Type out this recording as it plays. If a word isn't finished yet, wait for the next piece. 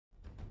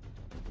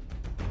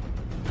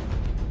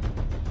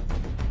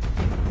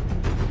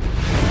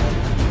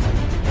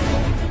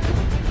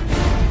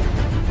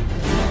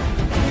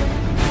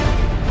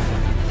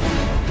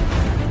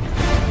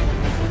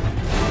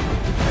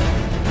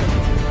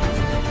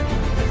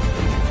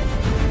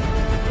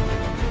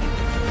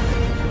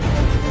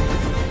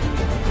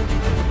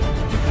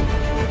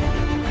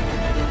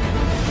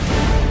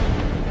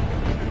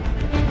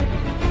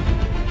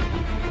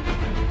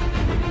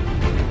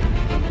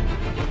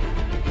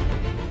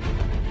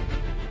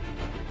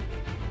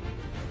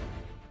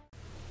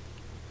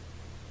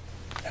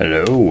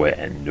Hello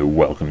and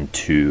welcome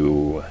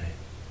to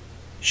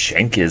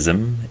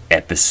Shankism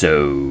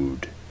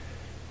episode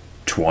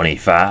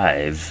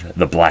 25,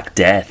 The Black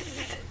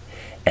Death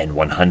and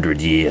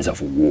 100 Years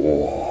of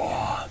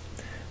War.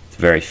 It's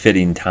a very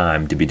fitting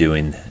time to be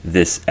doing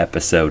this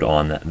episode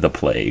on the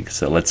plague,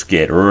 so let's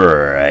get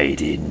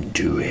right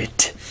into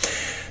it.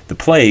 The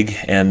plague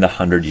and the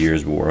 100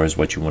 Years War is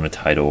what you want to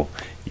title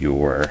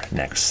your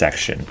next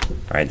section.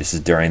 All right, this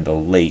is during the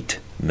late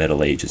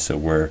Middle Ages, so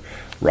we're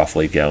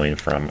roughly going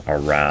from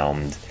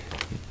around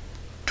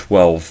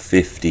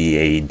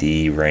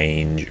 1250 AD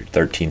range,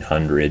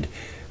 1300,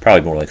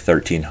 probably more like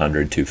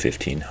 1300 to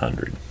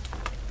 1500.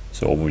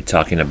 So we'll be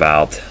talking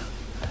about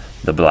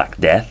the Black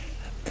Death,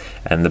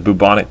 and the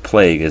bubonic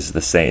plague is the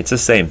same. It's the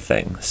same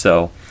thing.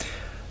 So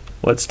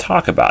let's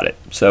talk about it.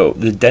 So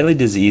the deadly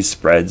disease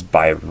spreads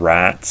by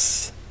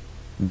rats,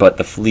 but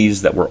the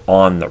fleas that were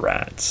on the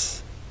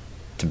rats,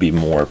 to be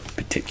more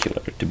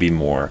particular, to be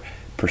more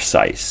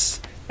precise.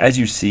 As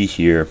you see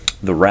here,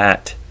 the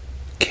rat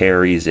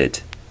carries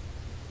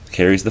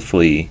the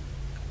flea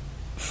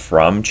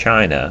from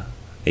China,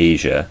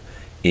 Asia,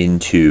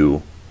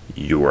 into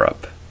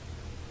Europe.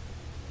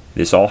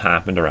 This all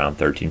happened around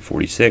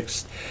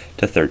 1346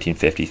 to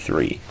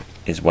 1353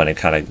 is when it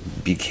kind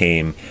of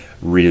became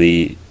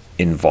really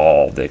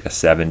involved, like a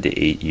 7 to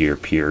 8 year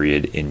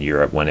period in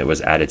Europe when it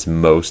was at its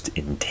most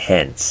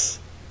intense.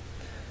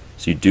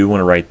 So you do want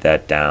to write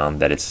that down,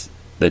 that it's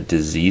the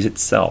disease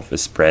itself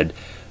is spread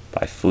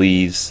by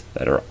fleas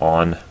that are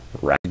on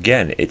rats.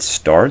 Again, it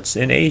starts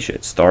in Asia,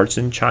 it starts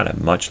in China,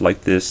 much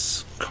like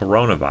this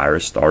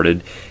coronavirus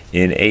started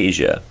in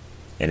Asia,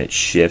 and it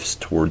shifts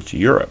towards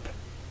Europe,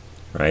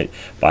 right?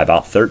 By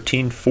about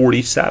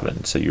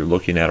 1347, so you're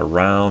looking at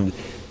around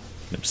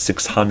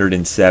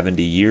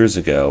 670 years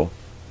ago,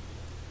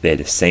 they had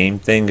the same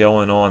thing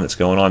going on that's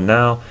going on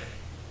now,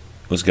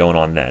 was going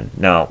on then.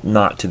 Now,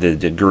 not to the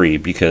degree,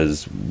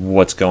 because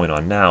what's going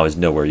on now is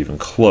nowhere even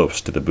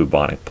close to the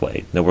bubonic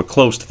plague, nowhere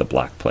close to the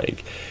Black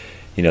Plague.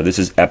 You know, this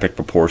is epic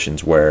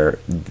proportions where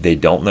they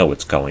don't know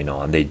what's going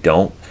on. They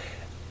don't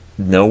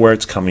know where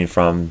it's coming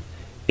from.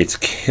 It's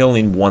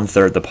killing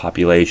 1/3 of the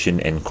population,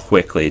 and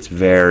quickly. It's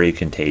very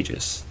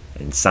contagious.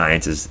 And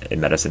science and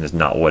medicine is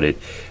not what it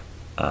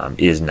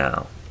is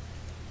now.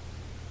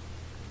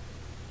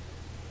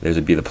 There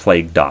would be the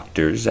plague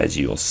doctors, as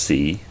you'll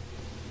see.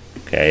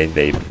 Okay,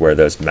 they wear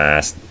those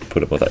masks,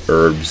 put up with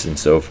herbs and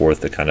so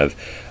forth to kind of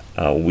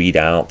weed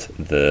out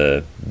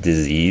the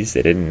disease.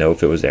 They didn't know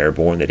if it was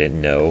airborne. They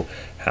didn't know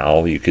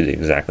how you could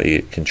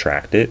exactly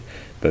contract it,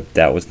 but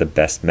that was the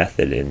best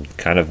method. And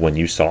kind of when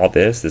you saw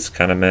this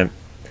kind of meant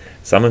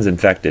someone's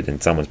infected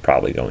and someone's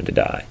probably going to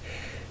die.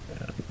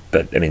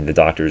 But I mean, the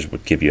doctors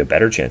would give you a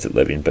better chance at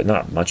living, but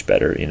not much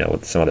better. You know,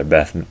 some of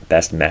their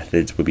best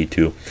methods would be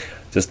to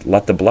just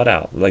let the blood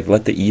out, like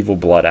let the evil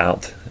blood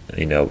out.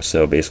 You know,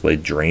 so basically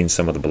drain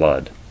some of the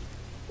blood.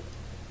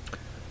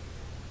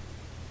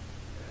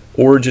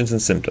 Origins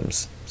and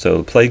symptoms. So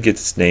the plague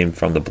gets its name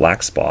from the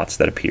black spots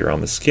that appear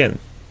on the skin,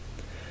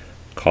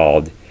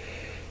 called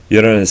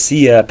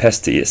Urinaceae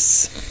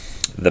pestis.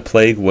 The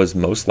plague was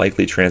most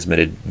likely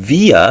transmitted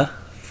via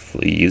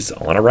fleas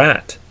on a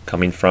rat,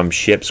 coming from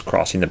ships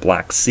crossing the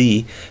Black Sea.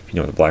 If you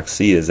know where the Black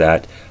Sea is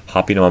at,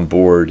 hopping on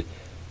board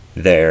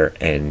there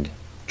and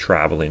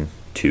traveling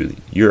to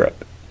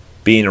Europe.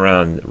 Being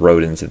around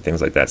rodents and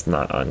things like that's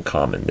not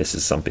uncommon. This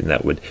is something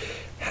that would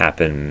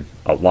happen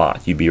a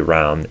lot. You'd be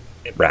around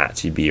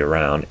rats, you'd be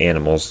around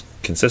animals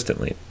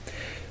consistently.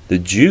 The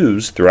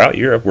Jews throughout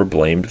Europe were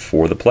blamed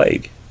for the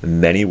plague.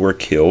 Many were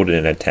killed in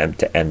an attempt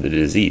to end the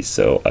disease.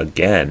 So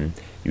again,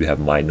 you have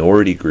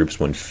minority groups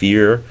when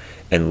fear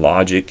and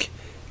logic,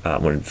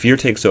 when fear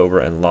takes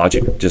over and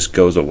logic just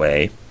goes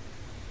away,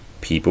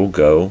 people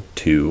go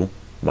to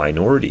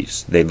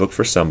minorities. They look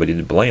for somebody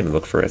to blame. They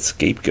look for a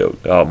scapegoat.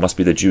 Oh, it must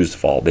be the Jews'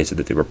 fault. They said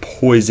that they were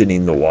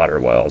poisoning the water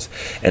wells,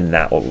 and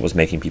that was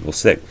making people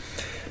sick.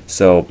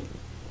 So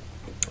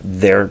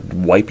they're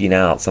wiping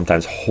out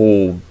sometimes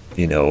whole,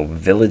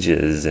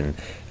 villages and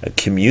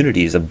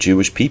communities of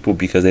Jewish people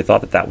because they thought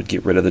that that would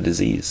get rid of the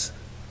disease.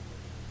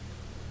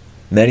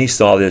 Many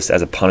saw this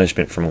as a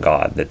punishment from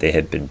God, that they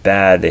had been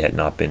bad, they had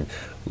not been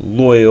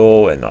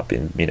loyal and not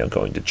been,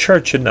 going to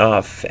church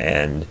enough,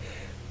 and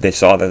they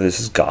saw that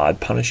this is God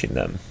punishing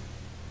them.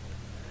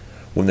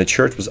 When the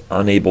church was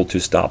unable to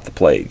stop the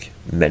plague,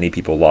 many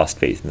people lost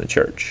faith in the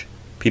church.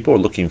 People are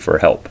looking for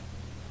help.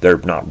 They're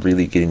not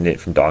really getting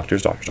it from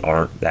doctors. Doctors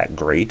aren't that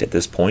great at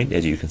this point.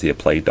 As you can see, a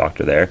plague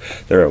doctor there.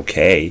 They're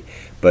okay,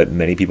 but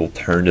many people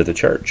turn to the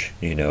church,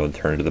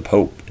 turn to the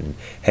Pope. And,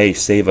 hey,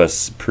 save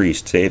us,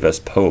 priest, save us,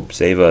 Pope,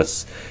 save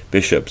us,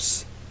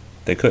 bishops.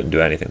 They couldn't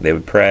do anything. They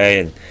would pray,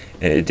 and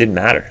it didn't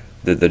matter.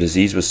 The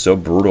disease was so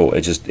brutal,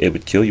 it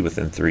would kill you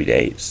within 3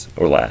 days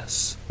or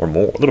less, or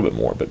more, a little bit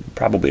more, but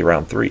probably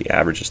around 3,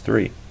 average is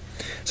 3.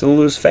 So they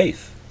lose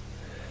faith.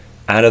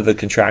 Out of the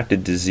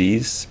contracted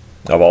disease,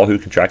 of all who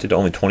contracted,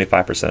 only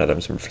 25% of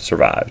them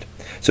survived.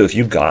 So if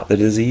you got the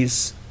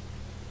disease,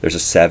 there's a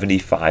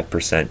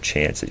 75%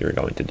 chance that you're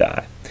going to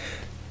die.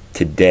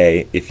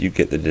 Today, if you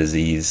get the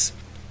disease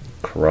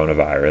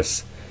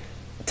coronavirus,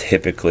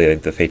 typically I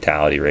think the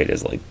fatality rate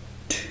is like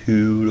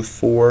 2 to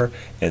 4,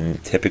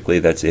 and typically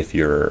that's if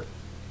you're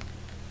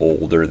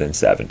older than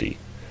 70.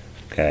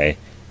 Okay,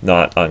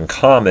 not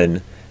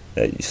uncommon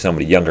that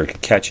somebody younger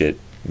could catch it,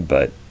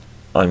 but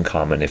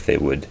uncommon if they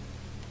would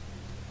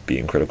be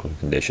in critical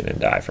condition and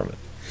die from it.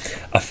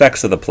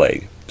 Effects of the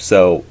plague.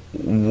 So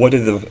what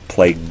did the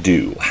plague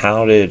do?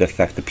 How did it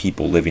affect the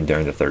people living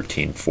during the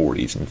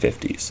 1340s and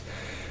 50s?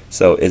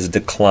 So it's a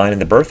decline in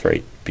the birth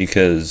rate,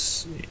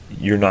 because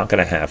you're not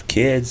going to have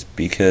kids,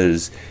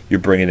 because you're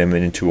bringing them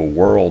into a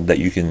world that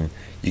you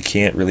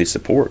can't really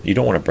support. You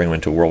don't want to bring them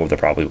into a world where they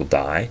probably will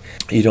die.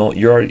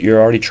 You're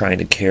already trying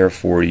to care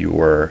for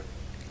your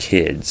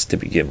kids to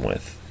begin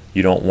with.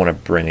 You don't want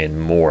to bring in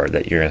more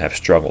that you're going to have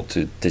struggle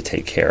to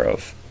take care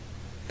of.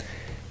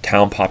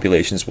 Town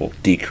populations will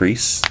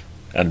decrease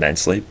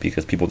immensely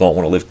because people don't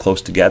want to live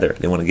close together.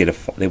 They want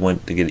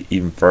to get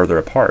even further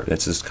apart.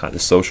 That's just kind of the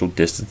social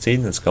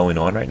distancing that's going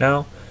on right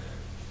now.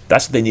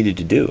 That's what they needed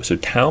to do. So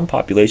town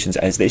populations,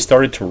 as they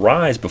started to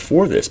rise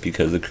before this,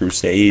 because the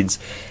Crusades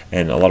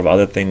and a lot of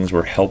other things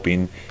were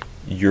helping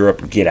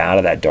Europe get out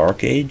of that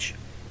dark age,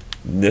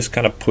 this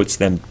kind of puts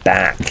them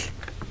back,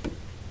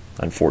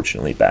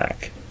 unfortunately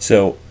back.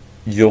 So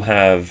you'll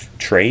have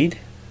trade.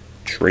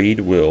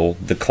 Trade will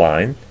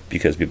decline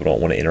because people don't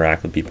want to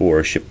interact with people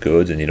or ship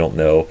goods, and you don't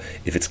know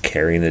if it's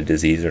carrying the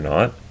disease or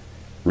not.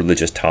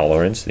 Religious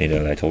tolerance.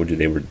 I told you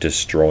they were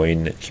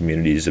destroying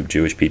communities of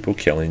Jewish people,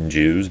 killing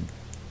Jews,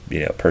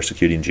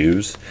 persecuting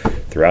Jews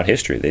throughout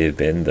history. They have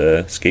been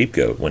the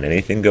scapegoat. When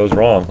anything goes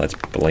wrong, let's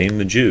blame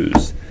the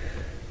Jews.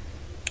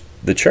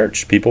 The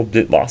church, people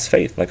lost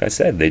faith. Like I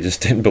said, they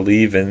just didn't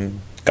believe in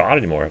God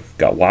anymore.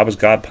 Why was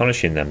God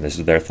punishing them? This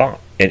is their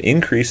thought. An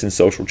increase in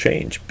social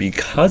change.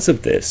 Because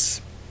of this,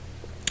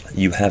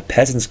 you have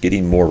peasants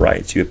getting more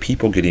rights. You have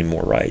people getting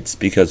more rights,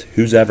 because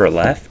who's ever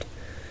left,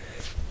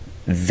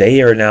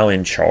 they are now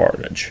in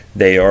charge.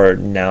 They are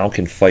now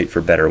can fight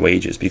for better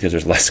wages because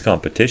there's less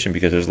competition,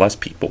 because there's less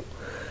people,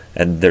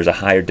 and there's a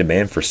higher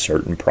demand for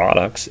certain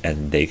products,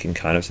 and they can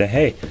kind of say,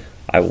 hey,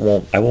 I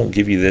won't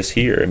give you this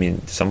here. I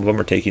mean, some of them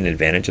are taking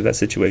advantage of that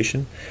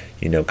situation,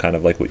 kind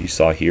of like what you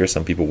saw here.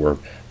 Some people were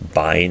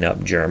buying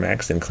up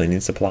Germ-X and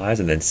cleaning supplies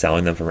and then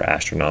selling them for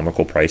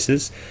astronomical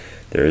prices.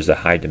 There is a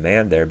high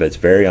demand there, but it's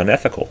very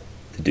unethical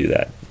to do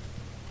that,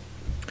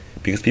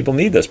 because people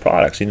need those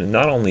products.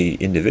 Not only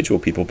individual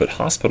people, but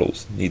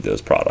hospitals need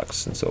those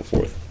products and so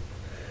forth.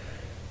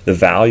 The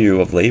value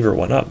of labor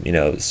went up.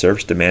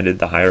 Serfs demanded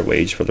the higher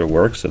wage for their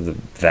work, so the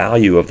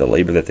value of the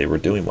labor that they were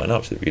doing went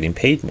up, so they were getting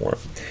paid more.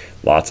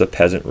 Lots of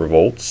peasant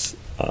revolts.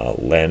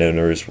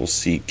 Landowners will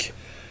seek.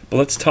 But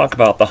let's talk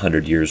about the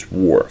 100 Years'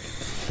 War.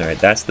 All right,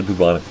 that's the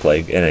bubonic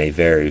plague in a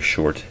very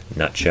short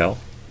nutshell.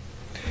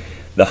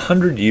 The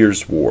 100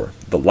 Years' War.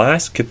 The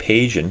last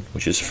Capasian,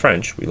 which is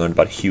French, we learned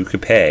about Hugh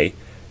Capet,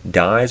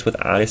 dies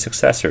without a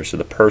successor, so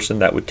the person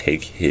that would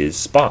take his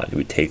spot, who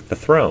would take the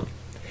throne.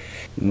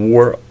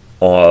 War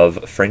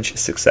of French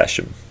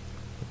succession.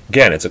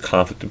 Again, it's a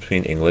conflict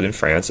between England and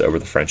France over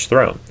the French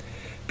throne.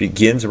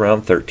 Begins around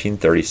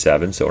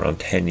 1337, so around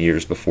 10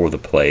 years before the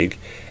plague,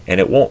 and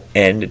it won't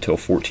end until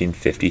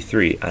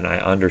 1453. And I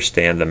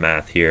understand the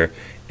math here.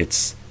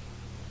 It's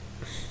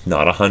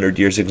not 100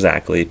 years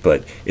exactly,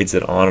 but it's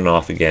an on and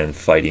off again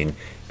fighting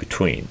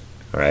between.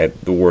 All right,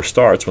 the war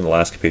starts when the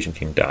last Capasian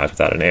king dies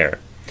without an heir.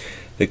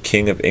 The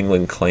King of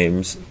England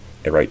claims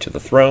a right to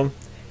the throne.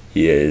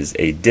 He is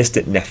a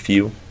distant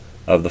nephew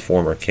of the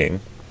former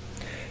king.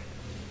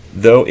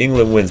 Though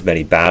England wins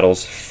many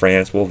battles,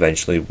 France will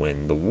eventually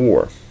win the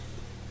war.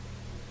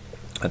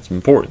 That's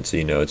important. So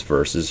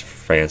it's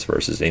France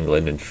versus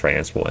England, and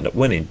France will end up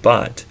winning.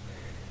 But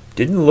it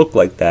didn't look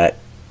like that,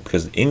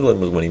 because England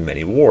was winning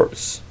many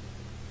wars.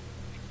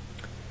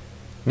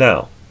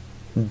 Now,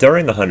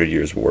 during the 100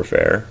 Years'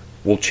 Warfare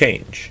will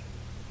change.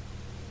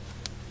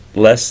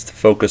 Less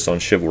focus on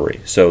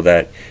chivalry, so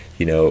that,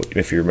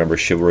 if you remember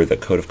chivalry, the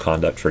code of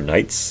conduct for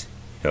knights,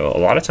 a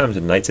lot of times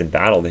the knights in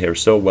battle, they are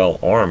so well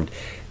armed,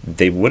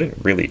 they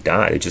wouldn't really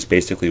die. They just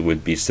basically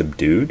would be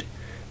subdued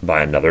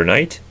by another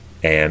knight,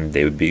 and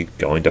they would be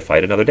going to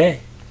fight another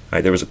day.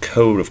 Right? There was a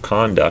code of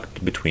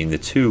conduct between the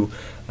two,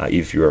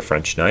 if you were a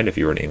French knight, if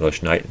you were an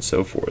English knight, and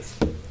so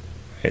forth.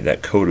 Right?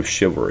 That code of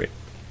chivalry.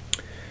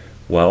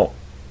 Well,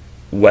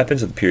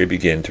 weapons of the period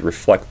begin to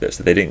reflect this,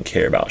 that they didn't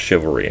care about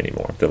chivalry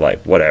anymore. They're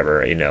like,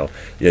 whatever, a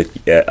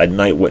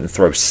knight wouldn't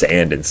throw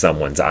sand in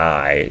someone's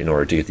eye in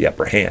order to get the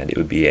upper hand. It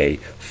would be a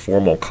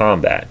formal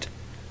combat.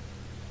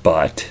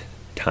 But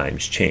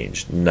times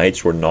changed.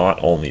 Knights were not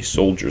only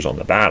soldiers on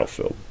the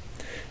battlefield.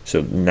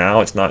 So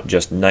now it's not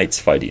just knights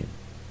fighting.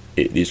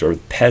 These are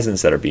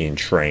peasants that are being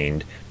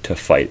trained to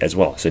fight as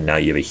well. So now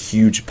you have a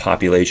huge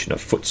population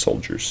of foot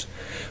soldiers.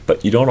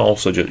 But you don't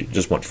also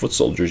just want foot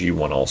soldiers, you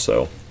want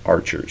also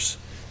archers.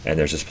 And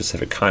there's a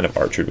specific kind of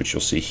archer, which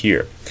you'll see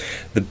here.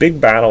 The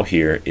big battle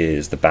here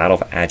is the Battle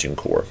of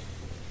Agincourt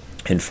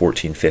in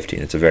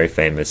 1415. It's a very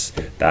famous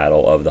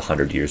battle of the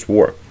 100 Years'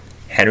 War.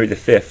 Henry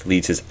V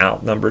leads his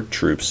outnumbered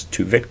troops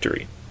to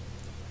victory.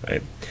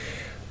 Right?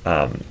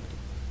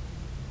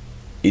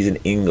 Henry's an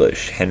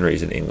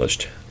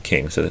English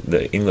king, so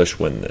the English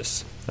win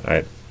this. All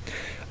right.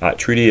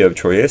 Treaty of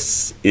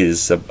Troyes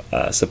is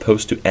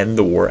supposed to end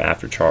the war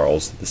after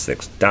Charles VI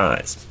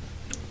dies.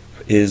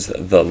 Is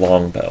the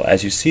longbow.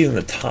 As you see in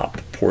the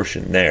top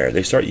portion there,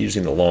 they start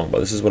using the longbow.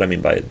 This is what I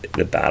mean by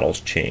the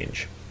battles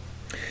change.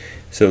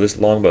 So this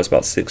longbow is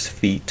about 6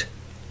 feet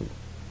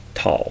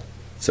tall.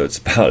 So it's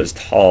about as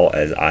tall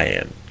as I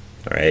am.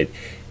 All right.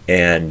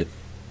 And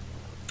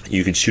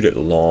you can shoot at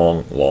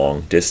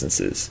long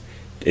distances.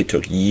 It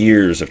took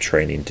years of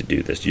training to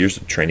do this, years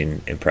of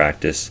training and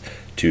practice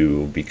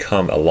to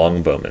become a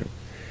longbowman.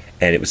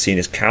 And it was seen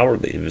as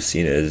cowardly. It was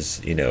seen as,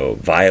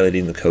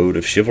 violating the code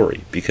of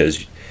chivalry,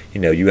 because,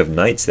 you have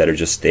knights that are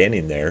just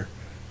standing there,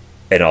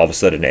 and all of a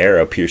sudden an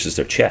arrow pierces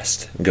their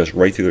chest and goes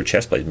right through their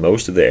chest plate.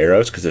 Most of the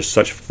arrows, because there's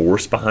such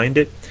force behind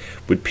it,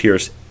 would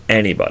pierce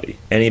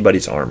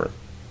anybody's armor.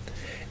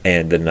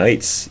 And the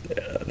knights,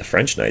 the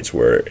French knights,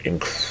 were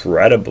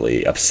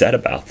incredibly upset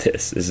about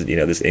this.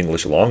 This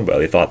English longbow.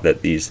 They thought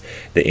that the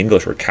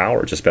English were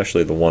cowards,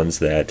 especially the ones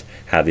that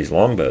have these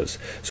longbows.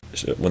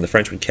 So when the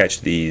French would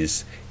catch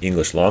these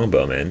English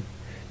longbowmen,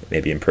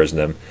 maybe imprison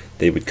them,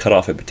 they would cut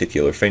off a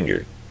particular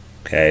finger.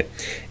 Okay,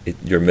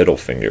 your middle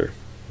finger.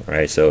 All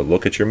right, so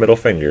look at your middle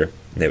finger,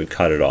 and they would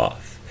cut it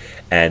off,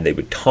 and they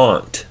would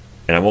taunt.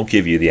 And I won't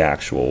give you the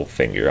actual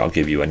finger. I'll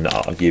give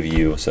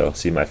you. So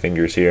see my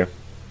fingers here.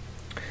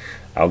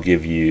 I'll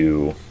give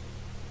you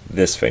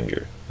this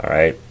finger, all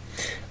right?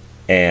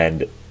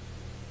 And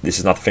this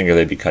is not the finger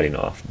they'd be cutting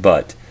off,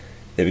 but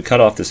they would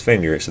cut off this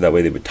finger so that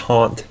way they would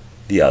taunt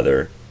the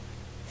other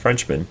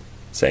Frenchman,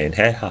 saying,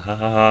 hey, ha, ha,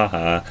 ha, ha,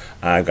 ha,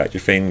 I've got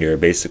your finger,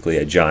 basically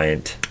a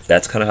giant.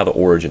 That's kind of how the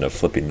origin of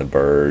flipping the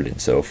bird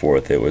and so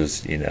forth. It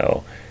was,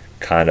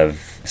 kind of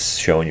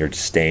showing your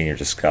disdain, your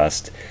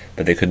disgust,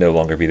 but they could no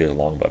longer be their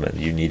longbowmen.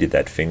 You needed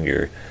that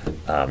finger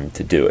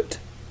to do it.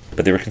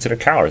 But they were considered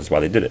cowards, that's why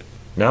they did it.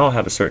 Now I'll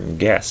have a certain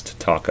guest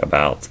talk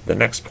about the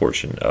next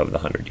portion of the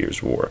 100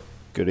 Years' War.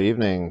 Good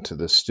evening to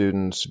the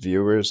students,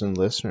 viewers, and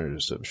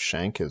listeners of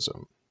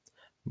Shankism.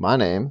 My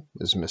name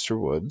is Mr.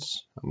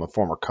 Woods. I'm a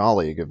former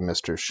colleague of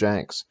Mr.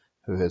 Shanks,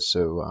 who has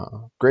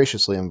so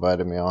graciously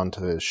invited me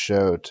onto his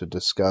show to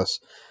discuss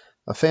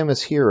a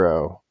famous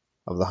hero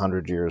of the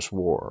 100 Years'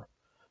 War,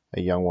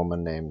 a young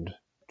woman named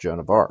Joan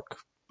of Arc.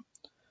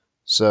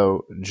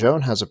 So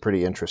Joan has a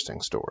pretty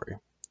interesting story,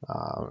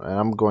 and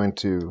I'm going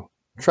to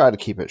try to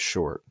keep it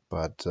short,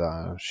 but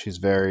she's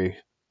very,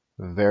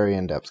 very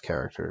in-depth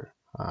character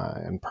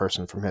and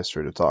person from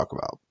history to talk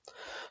about.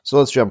 So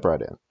let's jump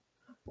right in.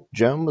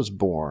 Joan was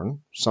born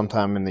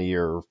sometime in the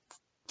year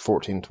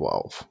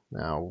 1412.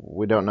 Now,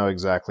 we don't know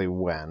exactly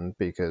when,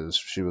 because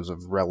she was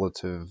of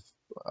relative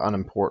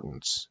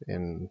unimportance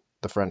in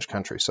the French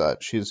countryside.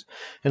 She's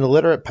an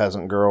illiterate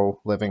peasant girl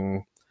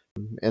living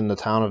in the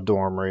town of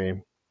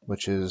Dormery,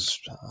 which is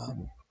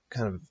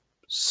kind of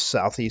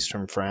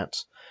southeastern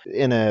France,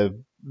 in a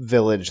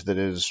village that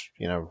is,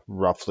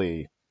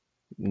 roughly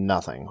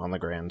nothing on the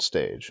grand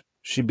stage.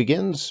 She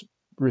begins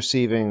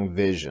receiving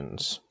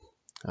visions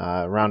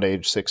around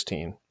age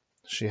 16.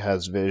 She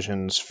has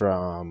visions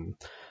from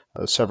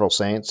several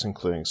saints,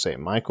 including Saint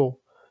Michael,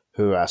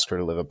 who ask her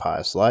to live a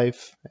pious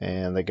life,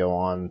 and they go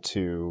on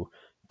to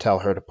tell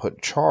her to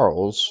put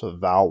Charles of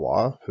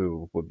Valois,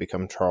 who would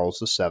become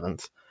Charles VII,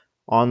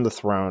 on the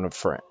throne of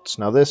France.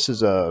 Now, this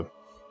is a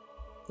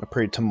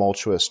pretty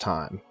tumultuous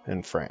time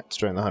in France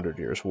during the 100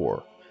 Years'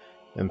 War.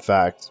 In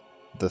fact,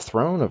 the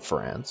throne of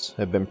France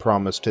had been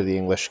promised to the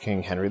English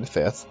King Henry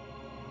V,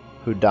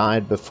 who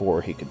died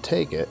before he could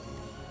take it,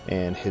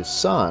 and his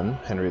son,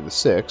 Henry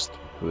VI,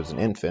 who was an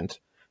infant,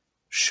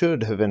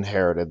 should have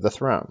inherited the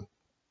throne.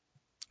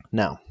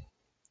 Now,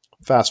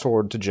 fast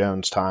forward to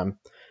Joan's time,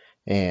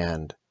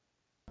 and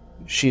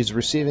she's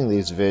receiving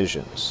these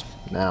visions.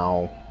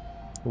 Now,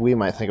 we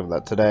might think of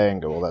that today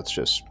and go, well, that's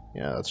just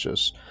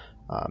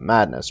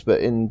madness.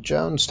 But in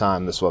Joan's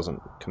time, this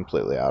wasn't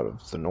completely out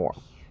of the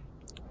norm.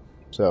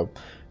 So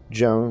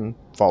Joan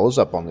follows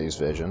up on these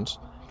visions,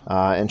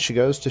 and she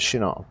goes to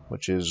Chinon,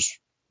 which is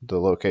the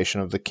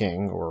location of the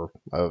king, or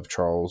of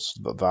Charles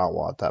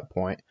Valois at that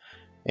point.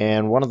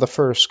 And one of the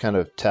first kind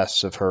of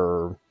tests of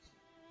her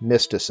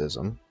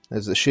mysticism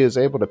is that she is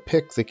able to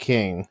pick the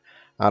king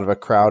out of a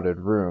crowded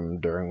room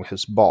during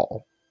his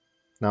ball.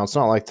 Now, it's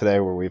not like today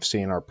where we've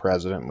seen our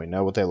president, we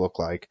know what they look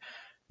like.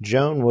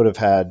 Joan would have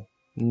had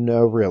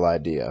no real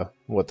idea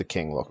what the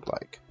king looked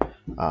like.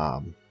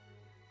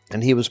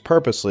 And he was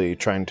purposely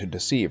trying to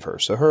deceive her.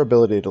 So her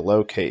ability to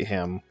locate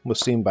him was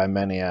seen by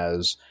many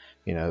as,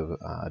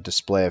 a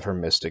display of her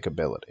mystic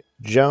ability.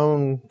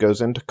 Joan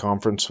goes into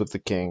conference with the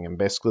king, and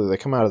basically they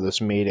come out of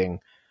this meeting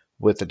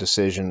with the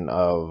decision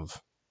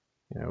of,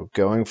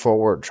 going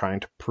forward, trying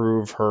to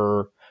prove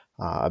her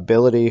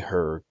ability,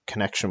 her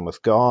connection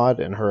with God,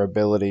 and her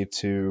ability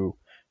to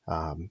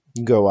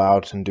go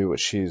out and do what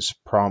she's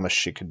promised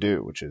she could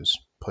do, which is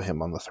put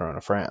him on the throne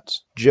of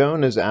France.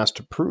 Joan is asked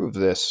to prove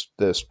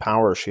this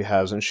power she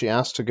has, and she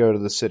asks to go to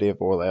the city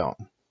of Orleans,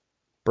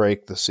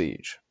 break the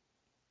siege.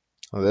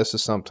 Well, this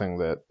is something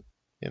that,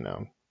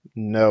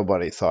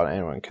 nobody thought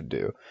anyone could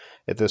do.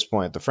 At this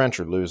point, the French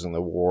are losing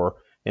the war,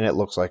 and it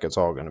looks like it's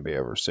all going to be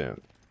over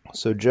soon.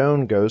 So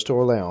Joan goes to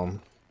Orleans,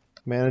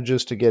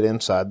 manages to get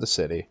inside the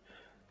city,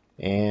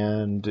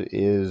 and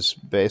is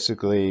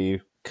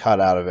basically cut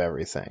out of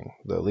everything.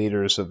 The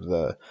leaders of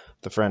the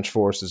French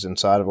forces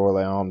inside of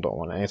Orleans don't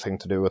want anything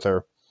to do with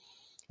her,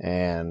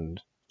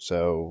 and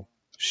so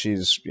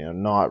she's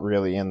not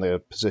really in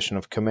the position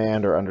of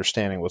command or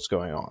understanding what's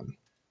going on.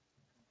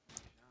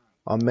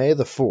 On May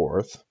the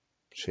 4th,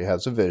 she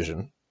has a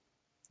vision,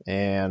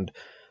 and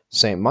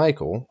St.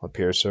 Michael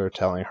appears to her,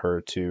 telling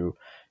her to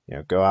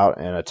go out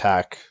and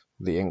attack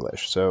the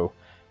English. So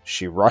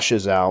she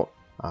rushes out.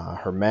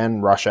 Her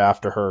men rush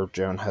after her.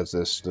 Joan has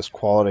this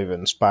quality of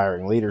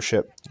inspiring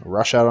leadership.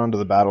 Rush out onto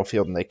the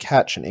battlefield, and they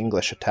catch an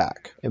English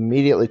attack.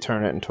 Immediately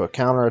turn it into a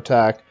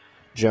counterattack.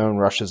 Joan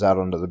rushes out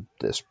onto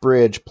this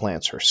bridge,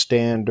 plants her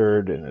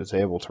standard, and is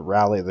able to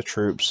rally the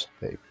troops.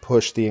 They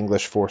push the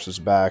English forces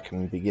back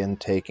and begin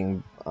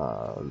taking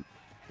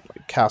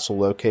castle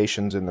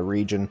locations in the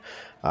region,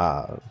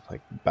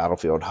 like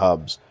battlefield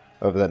hubs,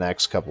 over the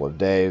next couple of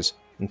days,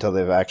 until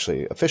they've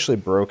actually officially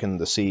broken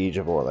the siege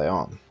of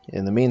Orleans.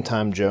 In the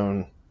meantime,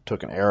 Joan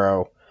took an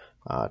arrow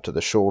to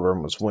the shoulder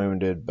and was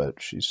wounded,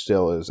 but she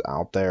still is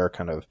out there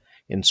kind of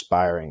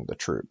inspiring the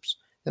troops.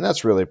 And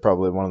that's really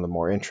probably one of the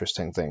more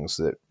interesting things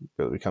that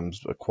really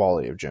becomes a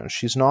quality of Joan.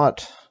 She's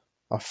not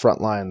a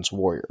frontlines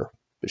warrior,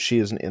 but she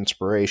is an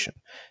inspiration.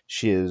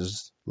 She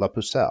is La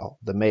Pucelle,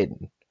 the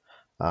maiden.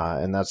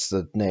 And that's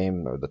the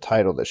name or the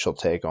title that she'll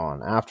take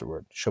on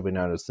afterward. She'll be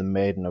known as the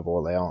Maiden of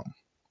Orleans.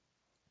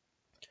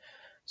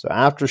 So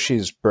after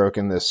she's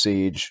broken this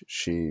siege,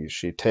 she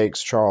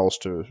takes Charles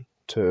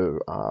to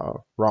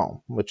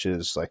Rome, which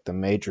is like the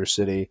major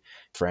city of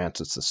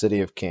France. It's the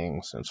city of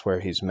kings. It's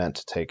where he's meant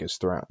to take his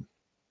throne.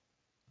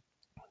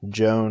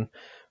 Joan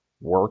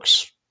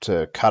works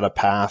to cut a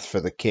path for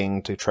the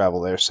king to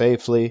travel there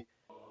safely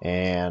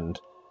and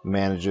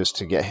manages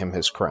to get him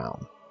his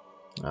crown.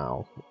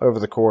 Now, over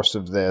the course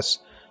of this,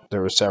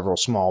 there were several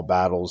small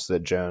battles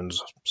that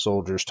Joan's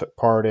soldiers took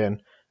part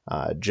in.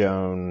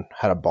 Joan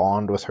had a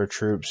bond with her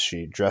troops.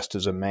 She dressed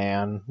as a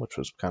man, which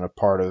was kind of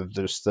part of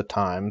just the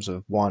times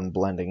of, one,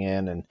 blending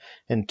in,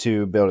 and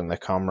two, building the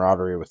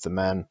camaraderie with the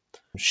men.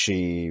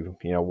 She,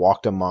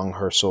 walked among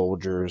her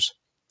soldiers,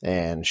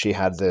 and she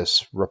had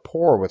this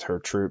rapport with her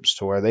troops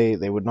to where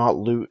they would not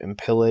loot and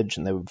pillage,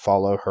 and they would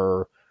follow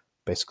her,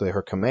 basically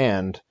her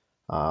command,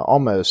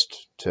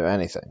 almost to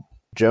anything.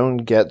 Joan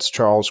gets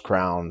Charles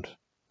crowned,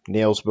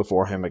 kneels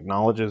before him,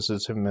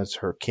 acknowledges him as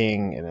her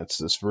king, and it's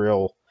this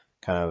real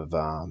kind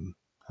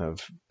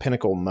of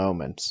pinnacle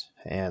moment.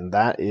 And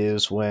that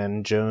is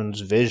when Joan's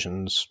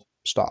visions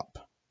stop,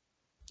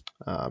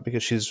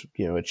 because she's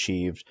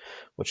achieved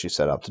what she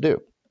set out to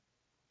do.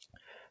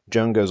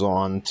 Joan goes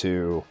on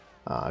to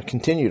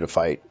continue to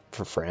fight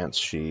for France.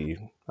 She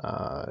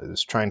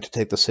is trying to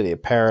take the city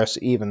of Paris,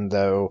 even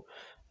though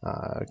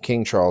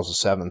King Charles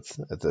VII,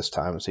 at this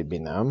time as he'd be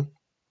known,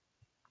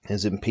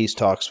 is in peace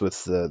talks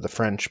with the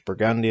French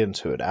Burgundians,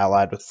 who had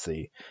allied with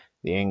the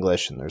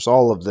English, and there's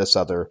all of this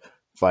other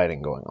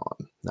fighting going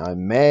on. Now,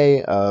 in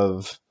May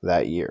of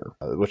that year,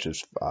 which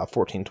is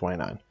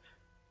 1429,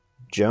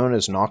 Joan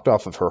is knocked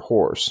off of her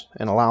horse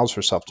and allows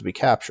herself to be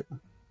captured.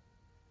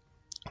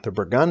 The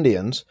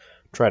Burgundians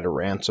try to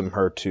ransom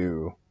her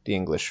to the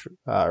English,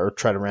 or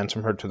try to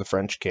ransom her to the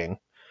French king,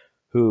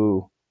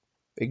 who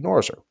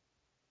ignores her.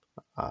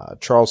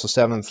 Charles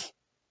VII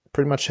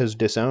pretty much has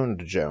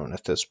disowned Joan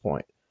at this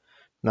point.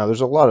 Now,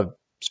 there's a lot of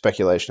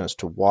speculation as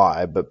to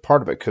why, but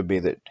part of it could be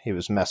that he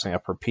was messing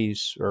up her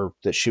peace, or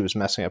that she was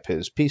messing up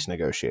his peace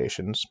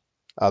negotiations.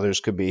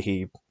 Others could be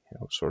he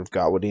sort of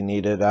got what he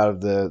needed out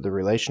of the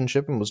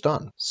relationship and was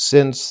done.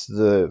 Since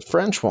the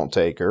French won't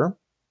take her,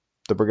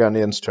 the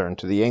Burgundians turn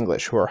to the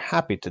English, who are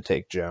happy to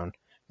take Joan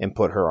and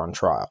put her on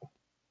trial.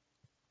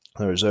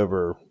 There's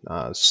over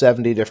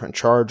 70 different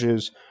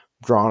charges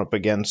drawn up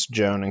against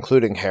Joan,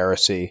 including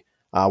heresy.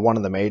 One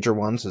of the major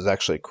ones is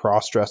actually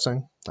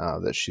cross-dressing,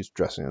 that she's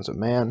dressing as a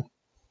man.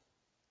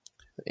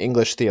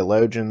 English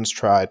theologians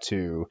try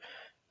to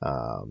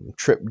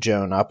trip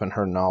Joan up in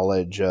her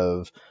knowledge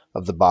of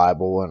the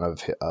Bible and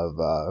of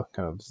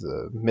kind of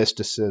the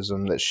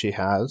mysticism that she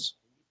has.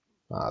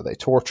 They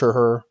torture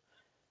her.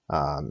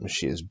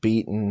 She is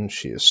beaten.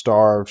 She is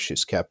starved.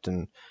 She's kept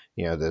in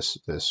this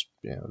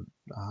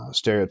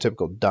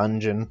stereotypical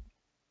dungeon,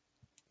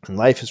 and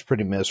life is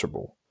pretty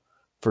miserable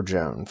for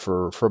Joan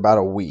for about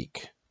a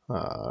week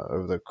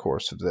over the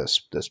course of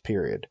this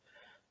period.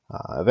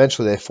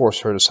 Eventually, they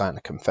force her to sign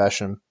a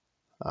confession,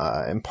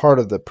 and part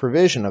of the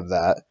provision of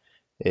that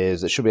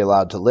is that she'll be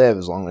allowed to live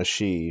as long as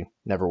she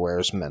never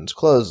wears men's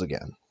clothes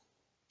again.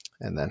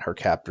 And then her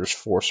captors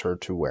force her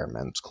to wear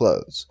men's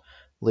clothes,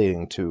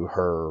 leading to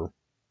her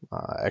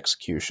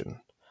execution.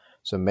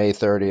 So May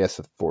 30th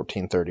of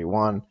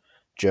 1431,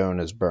 Joan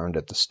is burned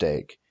at the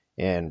stake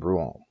in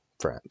Rouen,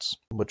 France,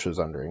 which was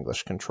under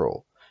English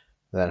control.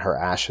 Then her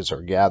ashes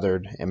are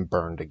gathered and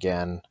burned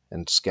again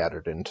and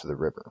scattered into the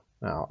river.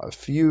 Now, a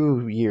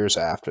few years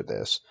after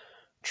this,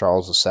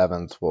 Charles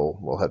VII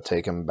will have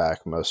taken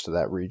back most of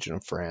that region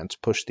of France,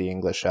 pushed the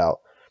English out.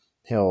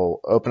 He'll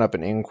open up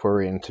an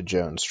inquiry into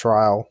Joan's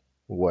trial,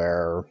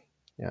 where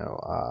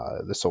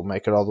this will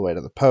make it all the way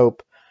to the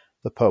Pope.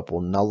 The Pope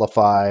will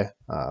nullify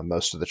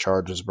most of the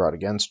charges brought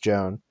against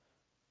Joan.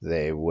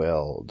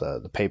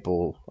 The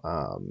papal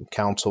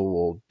council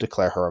will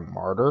declare her a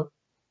martyr.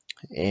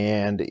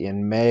 And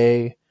in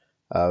May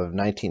of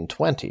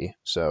 1920,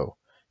 so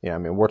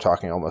we're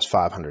talking almost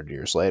 500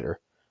 years later,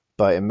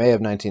 but in May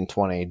of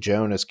 1920,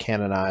 Joan is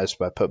canonized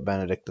by Pope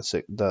Benedict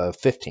the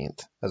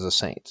 15th as a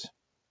saint.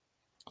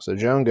 So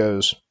Joan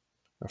goes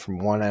from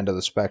one end of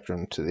the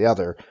spectrum to the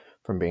other,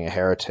 from being a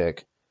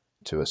heretic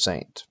to a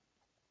saint.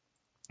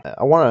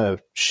 I want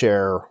to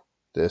share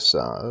this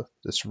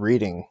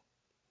reading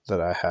that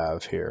I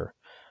have here,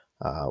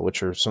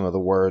 which are some of the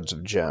words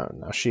of Joan.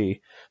 Now,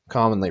 she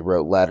commonly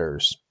wrote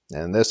letters,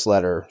 and in this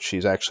letter,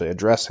 she's actually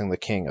addressing the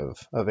King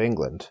of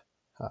England,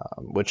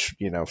 which,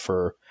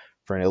 for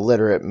an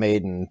illiterate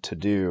maiden to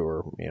do,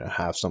 or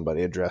have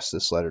somebody address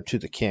this letter to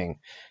the king,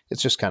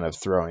 it's just kind of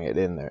throwing it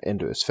in there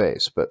into his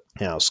face. But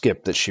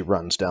skip that she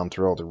runs down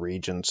through all the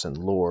regents and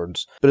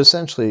lords. But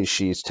essentially,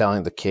 she's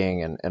telling the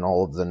king and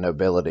all of the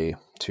nobility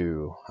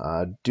to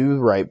do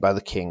right by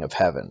the King of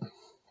Heaven,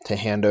 to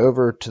hand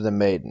over to the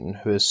maiden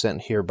who is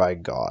sent here by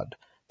God,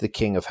 the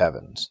King of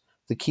Heavens,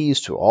 the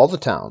keys to all the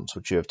towns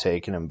which you have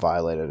taken and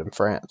violated in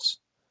France.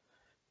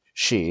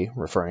 She,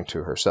 referring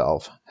to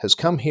herself, has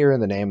come here in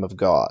the name of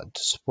God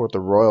to support the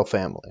royal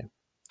family.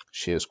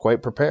 She is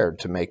quite prepared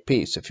to make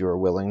peace if you are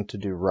willing to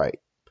do right,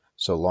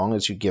 so long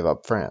as you give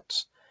up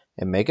France,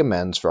 and make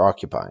amends for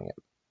occupying it.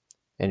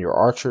 And your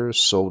archers,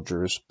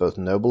 soldiers, both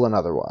noble and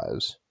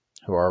otherwise,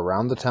 who are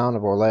around the town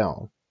of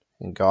Orleans,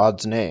 in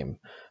God's name,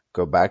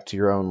 go back to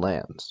your own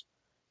lands.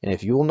 And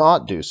if you will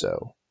not do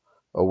so,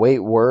 await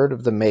word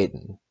of the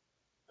maiden,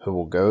 who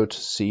will go to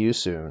see you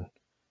soon,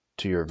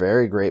 to your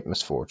very great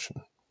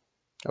misfortune.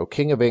 O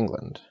King of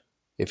England,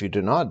 if you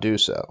do not do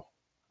so,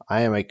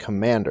 I am a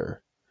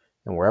commander,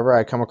 and wherever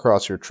I come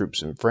across your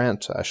troops in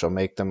France, I shall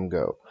make them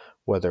go,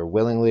 whether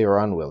willingly or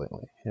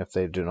unwillingly. If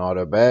they do not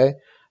obey,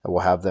 I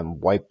will have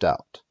them wiped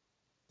out.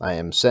 I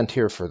am sent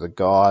here for the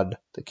God,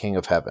 the King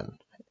of Heaven,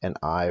 an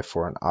eye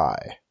for an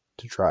eye,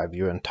 to drive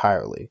you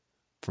entirely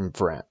from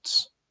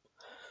France.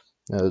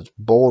 Those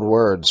bold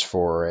words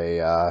for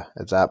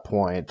at that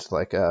point,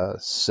 like a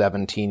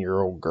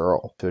 17-year-old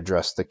girl to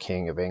address the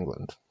King of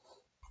England.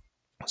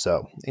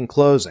 So, in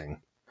closing,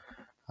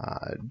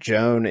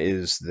 Joan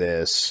is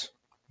this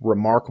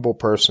remarkable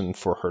person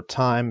for her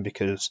time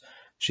because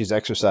she's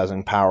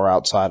exercising power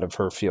outside of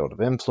her field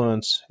of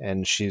influence,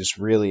 and she's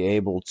really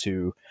able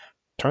to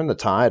turn the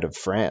tide of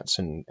France,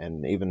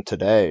 and even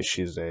today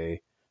she's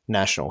a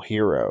national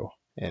hero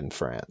in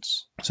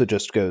France. So it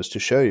just goes to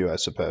show you, I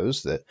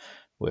suppose, that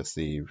with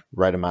the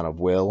right amount of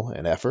will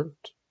and effort,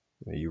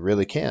 you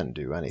really can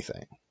do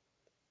anything.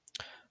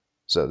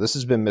 So this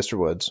has been Mr.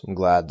 Woods. I'm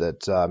glad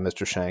that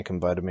Mr. Shank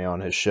invited me on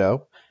his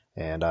show,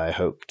 and I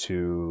hope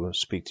to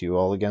speak to you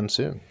all again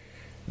soon.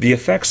 The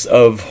effects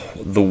of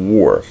the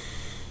war.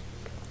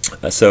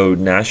 So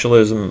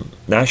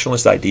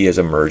nationalist ideas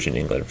emerged in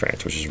England and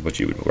France, which is what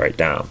you would write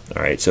down.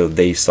 All right. So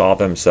they saw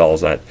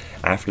themselves that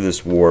after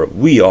this war,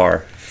 we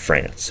are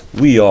France.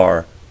 We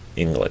are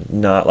England,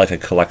 not like a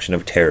collection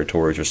of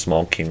territories or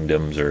small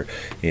kingdoms, or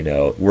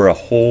we're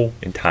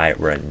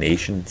we're a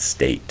nation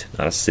state,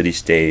 not a city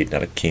state,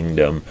 not a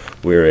kingdom.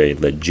 We're a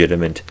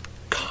legitimate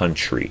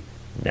country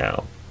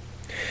now.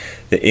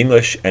 The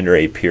English enter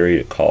a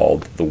period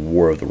called the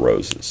War of the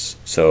Roses.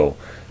 So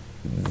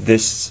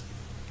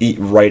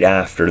right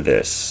after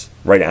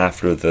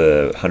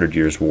the 100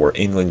 Years' War,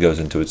 England goes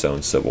into its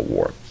own civil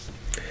war.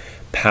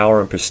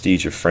 Power and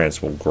prestige of France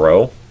will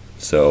grow.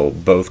 So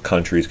both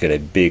countries get a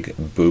big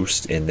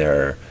boost in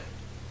their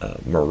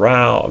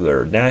morale,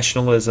 their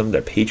nationalism,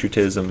 their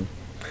patriotism.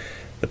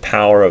 The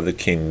power of the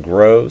king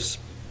grows.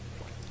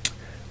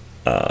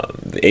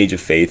 The age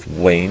of faith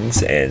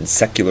wanes, and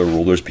secular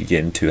rulers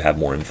begin to have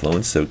more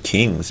influence. So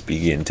kings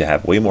begin to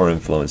have way more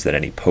influence than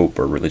any pope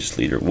or religious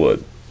leader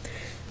would.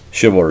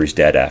 Chivalry's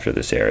dead after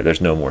this era.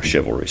 There's no more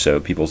chivalry. So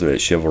people say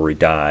that chivalry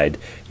died,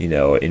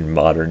 in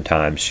modern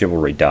times.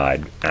 Chivalry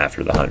died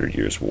after the 100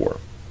 Years' War,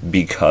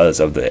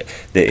 because of the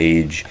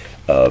age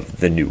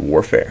of the new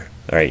warfare,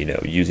 all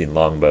right, using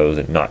longbows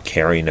and not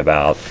caring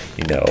about,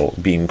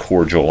 being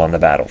cordial on the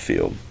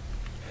battlefield.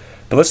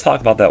 But let's talk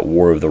about that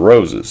War of the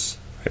Roses,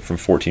 right, from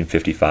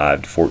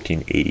 1455 to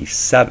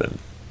 1487.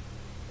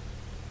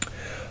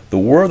 The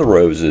War of the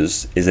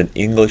Roses is an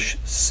English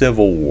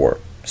civil war.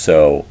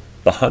 So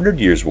the 100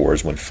 Years' War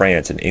is when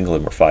France and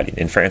England were fighting,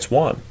 and France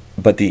won.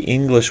 But the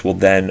English will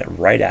then,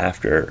 right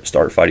after,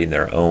 start fighting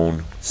their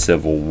own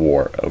civil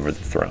war over the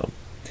throne.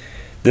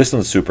 This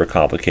one's super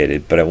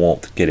complicated, but I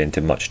won't get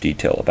into much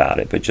detail about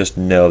it. But just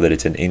know that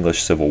it's an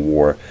English civil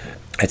war.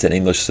 It's an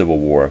English civil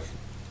war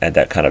and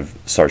that kind of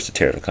starts to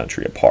tear the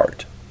country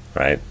apart,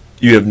 right?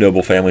 You have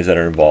noble families that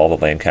are involved,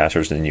 the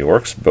Lancasters and the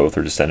Yorks. Both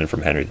are descended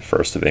from Henry I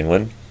of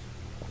England.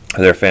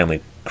 Their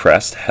family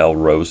crest held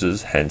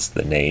roses, hence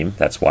the name.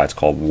 That's why it's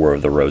called War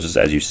of the Roses,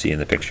 as you see in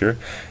the picture.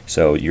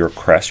 So your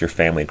crest, your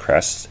family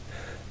crest,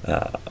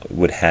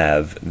 would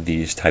have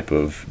these type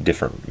of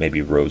different,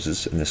 maybe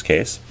roses in this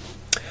case.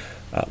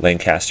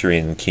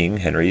 Lancastrian King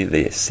Henry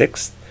VI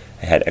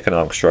had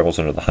economic struggles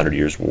under the 100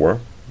 Years' War.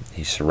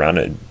 He's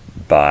surrounded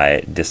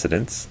by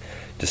dissidents,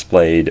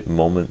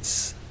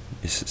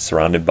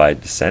 surrounded by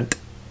dissent,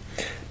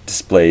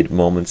 displayed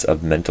moments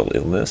of mental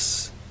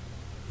illness.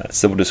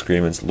 Civil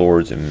disagreements,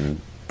 lords and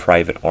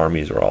private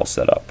armies are all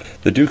set up.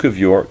 The Duke of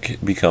York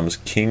becomes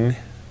King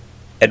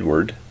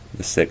Edward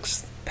VI,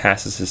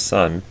 passes his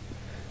son,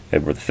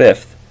 Edward V.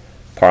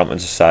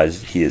 Parliament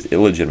decides he is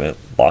illegitimate,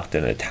 locked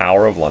in a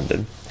Tower of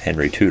London.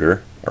 Henry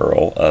Tudor,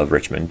 Earl of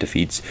Richmond,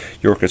 defeats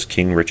Yorkist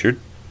King Richard,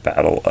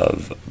 Battle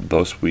of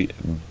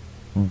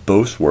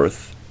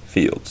Bosworth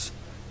Fields,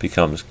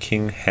 becomes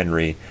King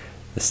Henry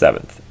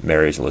VII,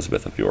 marries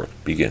Elizabeth of York,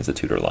 begins the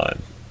Tudor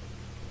line.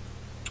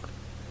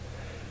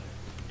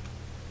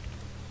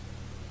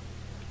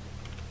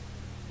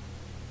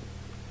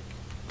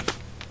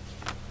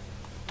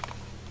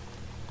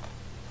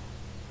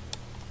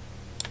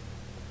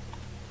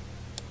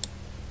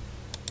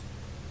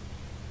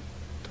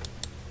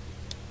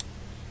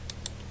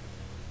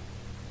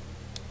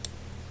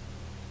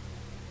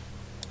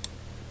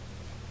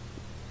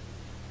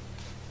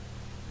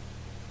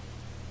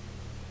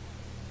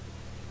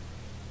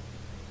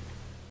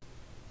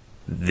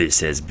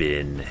 This has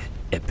been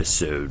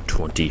episode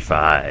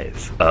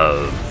 25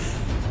 of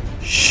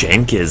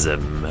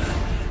Shankism,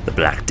 the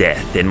Black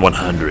Death in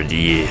 100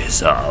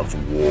 Years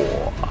of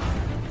War.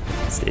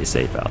 Stay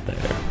safe out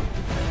there.